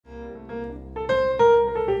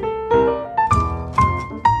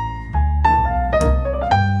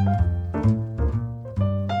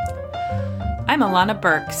Alana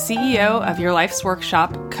Burke, CEO of Your Life's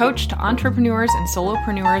Workshop, coach to entrepreneurs and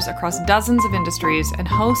solopreneurs across dozens of industries, and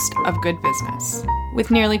host of Good Business. With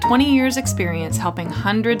nearly 20 years' experience helping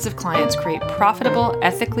hundreds of clients create profitable,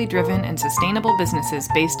 ethically driven, and sustainable businesses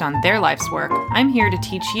based on their life's work, I'm here to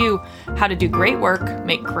teach you how to do great work,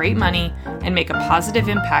 make great money, and make a positive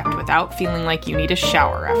impact without feeling like you need a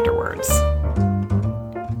shower afterwards.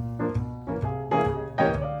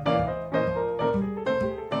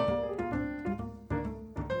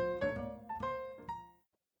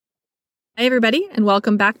 Hey, everybody, and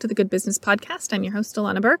welcome back to the Good Business Podcast. I'm your host,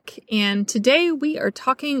 Alana Burke, and today we are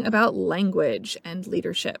talking about language and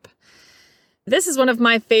leadership. This is one of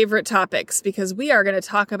my favorite topics because we are going to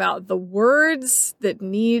talk about the words that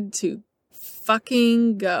need to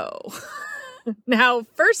fucking go. Now,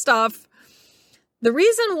 first off, the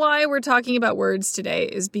reason why we're talking about words today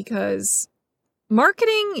is because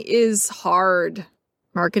marketing is hard.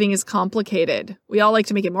 Marketing is complicated. We all like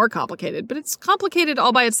to make it more complicated, but it's complicated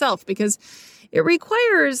all by itself because it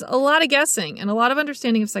requires a lot of guessing and a lot of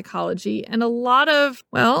understanding of psychology and a lot of,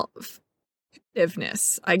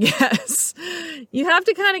 effectiveness, I guess. You have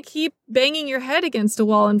to kind of keep banging your head against a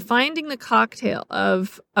wall and finding the cocktail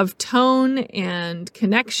of tone and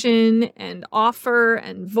connection and offer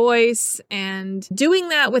and voice, and doing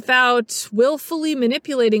that without willfully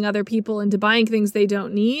manipulating other people into buying things they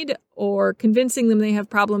don't need or convincing them they have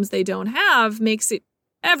problems they don't have makes it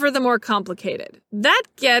ever the more complicated. That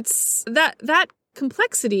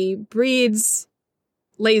complexity breeds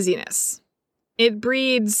laziness. It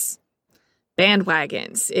breeds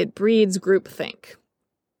bandwagons. It breeds groupthink.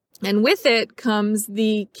 And with it comes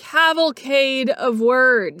the cavalcade of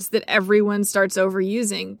words that everyone starts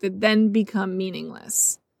overusing that then become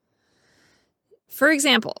meaningless. For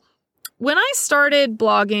example, when I started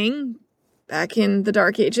blogging back in the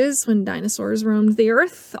dark ages when dinosaurs roamed the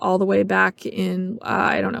earth, all the way back in,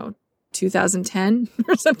 2010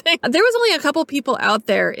 or something, there was only a couple people out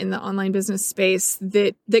there in the online business space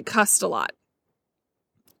that cussed a lot.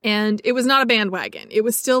 And it was not a bandwagon. It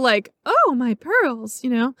was still like, oh, my pearls,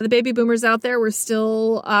 The baby boomers out there were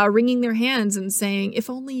still wringing their hands and saying, if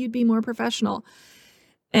only you'd be more professional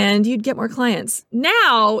and you'd get more clients.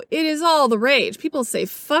 Now it is all the rage. People say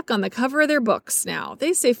fuck on the cover of their books now.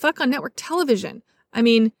 They say fuck on network television. I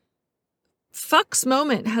mean, fuck's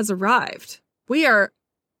moment has arrived. We are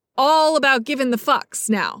all about giving the fucks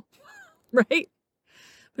now, right?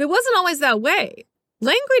 But it wasn't always that way.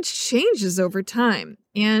 Language changes over time.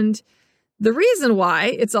 And the reason why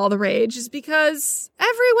it's all the rage is because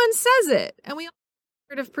everyone says it. And we all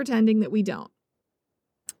are tired of pretending that we don't.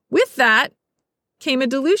 With that came a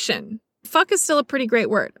dilution. Fuck is still a pretty great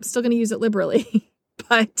word. I'm still going to use it liberally.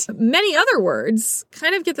 But many other words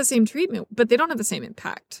kind of get the same treatment, but they don't have the same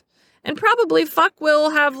impact. And probably fuck will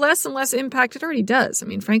have less and less impact. It already does. I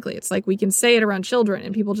mean, frankly, it's like we can say it around children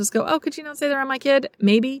and people just go, oh, could you not say that around my kid?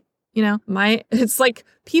 Maybe. It's like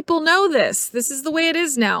people know this. This is the way it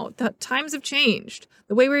is now. The times have changed.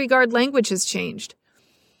 The way we regard language has changed.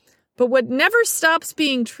 But what never stops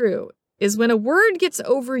being true is when a word gets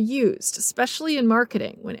overused, especially in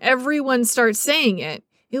marketing, when everyone starts saying it,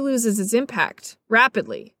 it loses its impact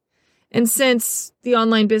rapidly. And since the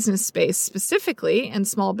online business space specifically, and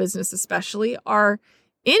small business especially, are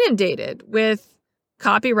inundated with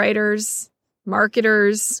copywriters,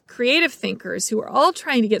 marketers, creative thinkers who are all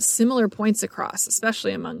trying to get similar points across,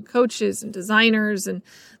 especially among coaches and designers and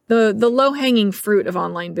the low-hanging fruit of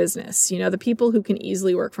online business. The people who can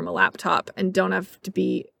easily work from a laptop and don't have to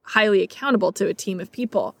be highly accountable to a team of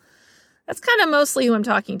people. That's kind of mostly who I'm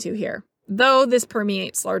talking to here. Though this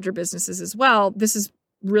permeates larger businesses as well, this is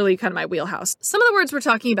really kind of my wheelhouse. Some of the words we're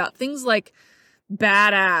talking about, things like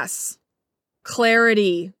badass,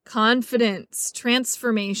 clarity, confidence,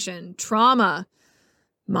 transformation, trauma,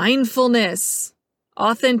 mindfulness,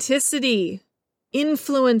 authenticity,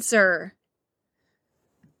 influencer.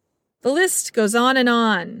 The list goes on and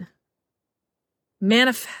on.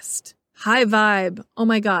 Manifest, high vibe. Oh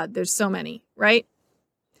my God, there's so many, right?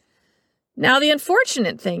 Now, the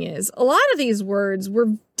unfortunate thing is a lot of these words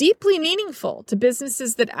were deeply meaningful to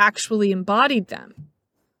businesses that actually embodied them.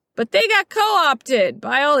 But they got co-opted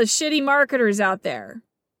by all the shitty marketers out there.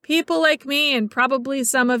 People like me and probably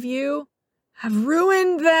some of you have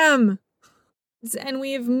ruined them. And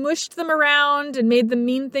we have mushed them around and made them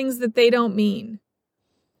mean things that they don't mean.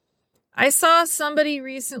 I saw somebody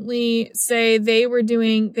recently say they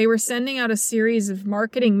were sending out a series of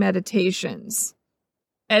marketing meditations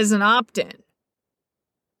as an opt-in.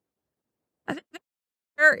 I think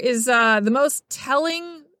there is the most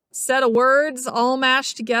telling set of words all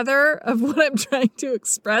mashed together of what I'm trying to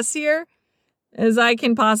express here as I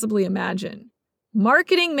can possibly imagine.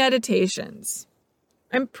 Marketing meditations.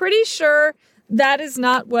 I'm pretty sure that is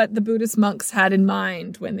not what the Buddhist monks had in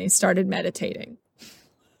mind when they started meditating.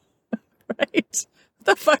 Right? What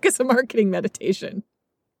the fuck is a marketing meditation?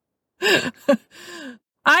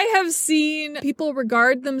 I have seen people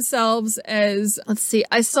regard themselves as,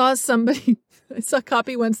 I saw a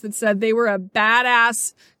copy once that said they were a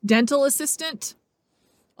badass dental assistant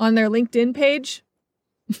on their LinkedIn page.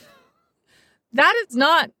 That is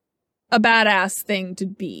not a badass thing to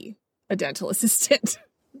be, a dental assistant.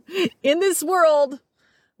 In this world,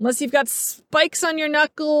 unless you've got spikes on your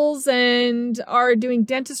knuckles and are doing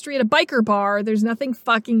dentistry at a biker bar, there's nothing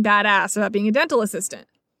fucking badass about being a dental assistant.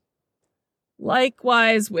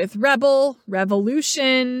 Likewise with rebel,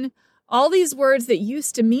 revolution, all these words that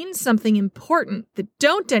used to mean something important that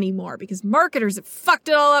don't anymore because marketers have fucked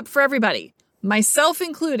it all up for everybody, myself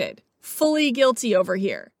included, fully guilty over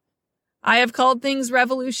here. I have called things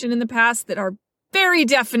revolution in the past that are very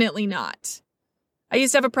definitely not. I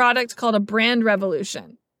used to have a product called a brand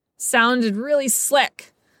revolution. Sounded really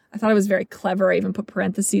slick. I thought it was very clever. I even put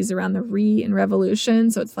parentheses around the re in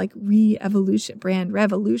revolution. So it's like re-evolution, brand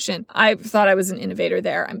revolution. I thought I was an innovator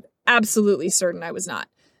there. I'm absolutely certain I was not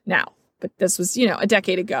now. But this was, a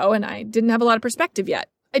decade ago and I didn't have a lot of perspective yet.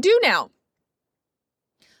 I do now.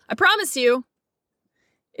 I promise you,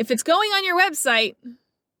 if it's going on your website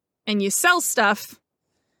and you sell stuff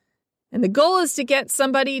and the goal is to get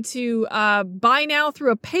somebody to buy now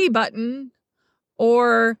through a pay button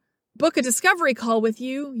or book a discovery call with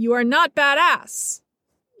you, you are not badass.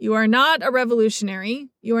 You are not a revolutionary.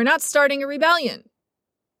 You are not starting a rebellion.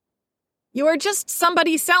 You are just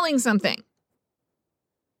somebody selling something.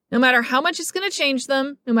 No matter how much it's going to change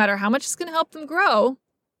them, no matter how much it's going to help them grow,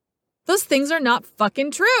 those things are not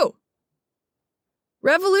fucking true.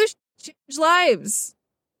 Revolutions change lives.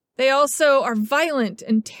 They also are violent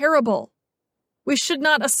and terrible. We should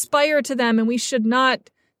not aspire to them and we should not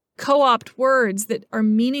co-opt words that are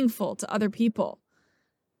meaningful to other people.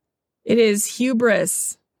 It is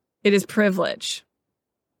hubris. It is privilege.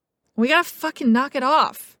 We gotta fucking knock it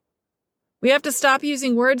off. We have to stop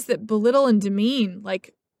using words that belittle and demean,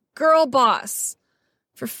 like girl boss.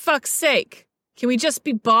 For fuck's sake. Can we just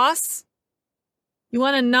be boss? You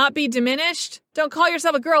want to not be diminished? Don't call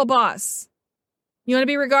yourself a girl boss. You want to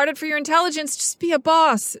be regarded for your intelligence? Just be a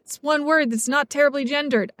boss. It's one word that's not terribly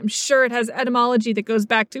gendered. I'm sure it has etymology that goes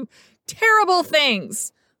back to terrible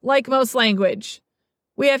things, like most language.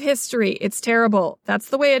 We have history. It's terrible. That's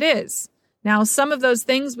the way it is. Now, some of those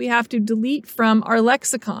things we have to delete from our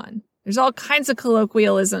lexicon. There's all kinds of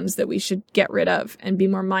colloquialisms that we should get rid of and be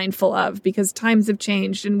more mindful of because times have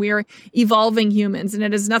changed and we are evolving humans and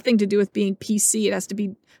it has nothing to do with being PC. It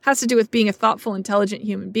has to do with being a thoughtful, intelligent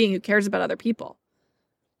human being who cares about other people.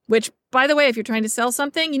 Which, by the way, if you're trying to sell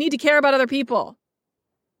something, you need to care about other people.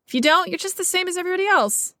 If you don't, you're just the same as everybody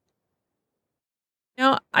else.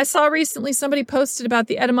 I saw recently somebody posted about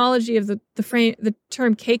the etymology of the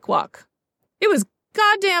term cakewalk. It was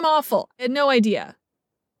goddamn awful. I had no idea.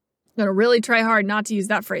 I'm going to really try hard not to use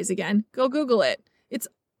that phrase again. Go Google it. It's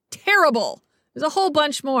terrible. There's a whole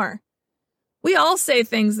bunch more. We all say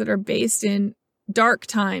things that are based in dark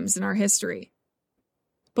times in our history.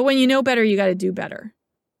 But when you know better, you got to do better.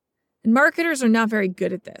 And marketers are not very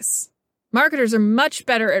good at this. Marketers are much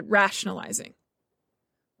better at rationalizing.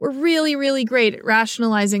 We're really, really great at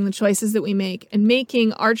rationalizing the choices that we make and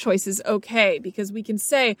making our choices okay because we can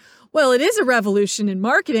say, well, it is a revolution in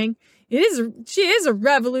marketing. She is a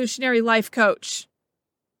revolutionary life coach.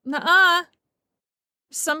 Nuh-uh.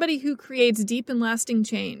 Somebody who creates deep and lasting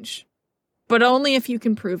change, but only if you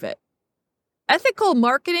can prove it. Ethical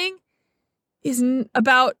marketing is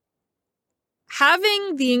about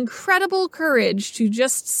having the incredible courage to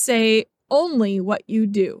just say only what you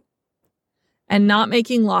do and not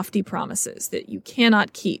making lofty promises that you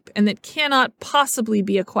cannot keep and that cannot possibly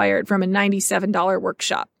be acquired from a $97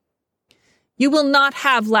 workshop. You will not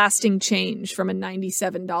have lasting change from a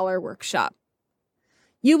 $97 workshop.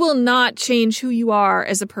 You will not change who you are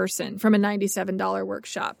as a person from a $97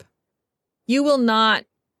 workshop. You will not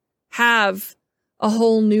have a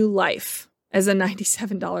whole new life as a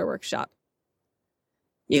 $97 workshop.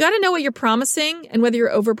 You got to know what you're promising and whether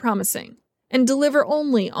you're over-promising and deliver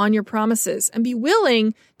only on your promises and be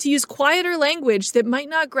willing to use quieter language that might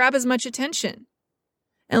not grab as much attention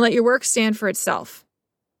and let your work stand for itself.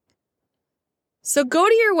 So go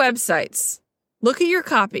to your websites, look at your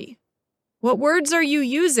copy. What words are you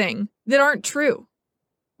using that aren't true?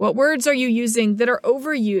 What words are you using that are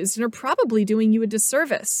overused and are probably doing you a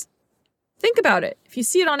disservice? Think about it. If you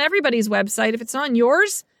see it on everybody's website, if it's on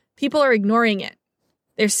yours, people are ignoring it.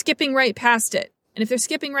 They're skipping right past it. And if they're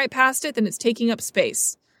skipping right past it, then it's taking up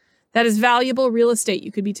space. That is valuable real estate.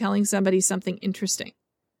 You could be telling somebody something interesting.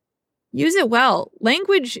 Use it well.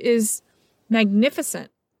 Language is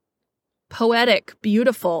magnificent, poetic,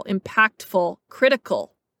 beautiful, impactful,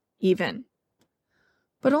 critical, even.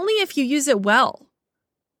 But only if you use it well.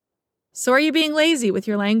 So are you being lazy with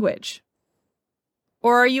your language?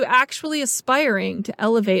 Or are you actually aspiring to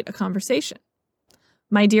elevate a conversation?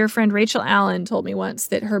 My dear friend Rachel Allen told me once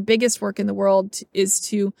that her biggest work in the world is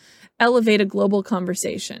to elevate a global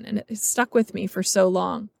conversation, and it stuck with me for so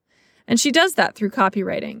long. And she does that through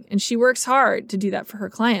copywriting, and she works hard to do that for her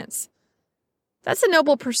clients. That's a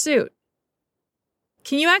noble pursuit.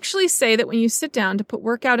 Can you actually say that when you sit down to put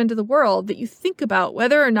work out into the world that you think about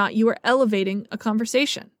whether or not you are elevating a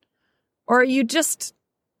conversation? Or are you just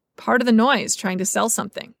part of the noise trying to sell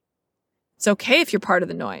something? It's okay if you're part of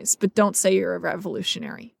the noise, but don't say you're a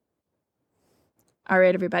revolutionary. All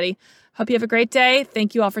right, everybody. Hope you have a great day.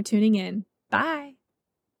 Thank you all for tuning in. Bye.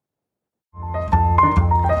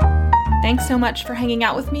 Thanks so much for hanging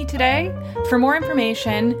out with me today. For more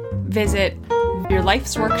information, visit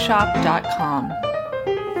yourlifesworkshop.com.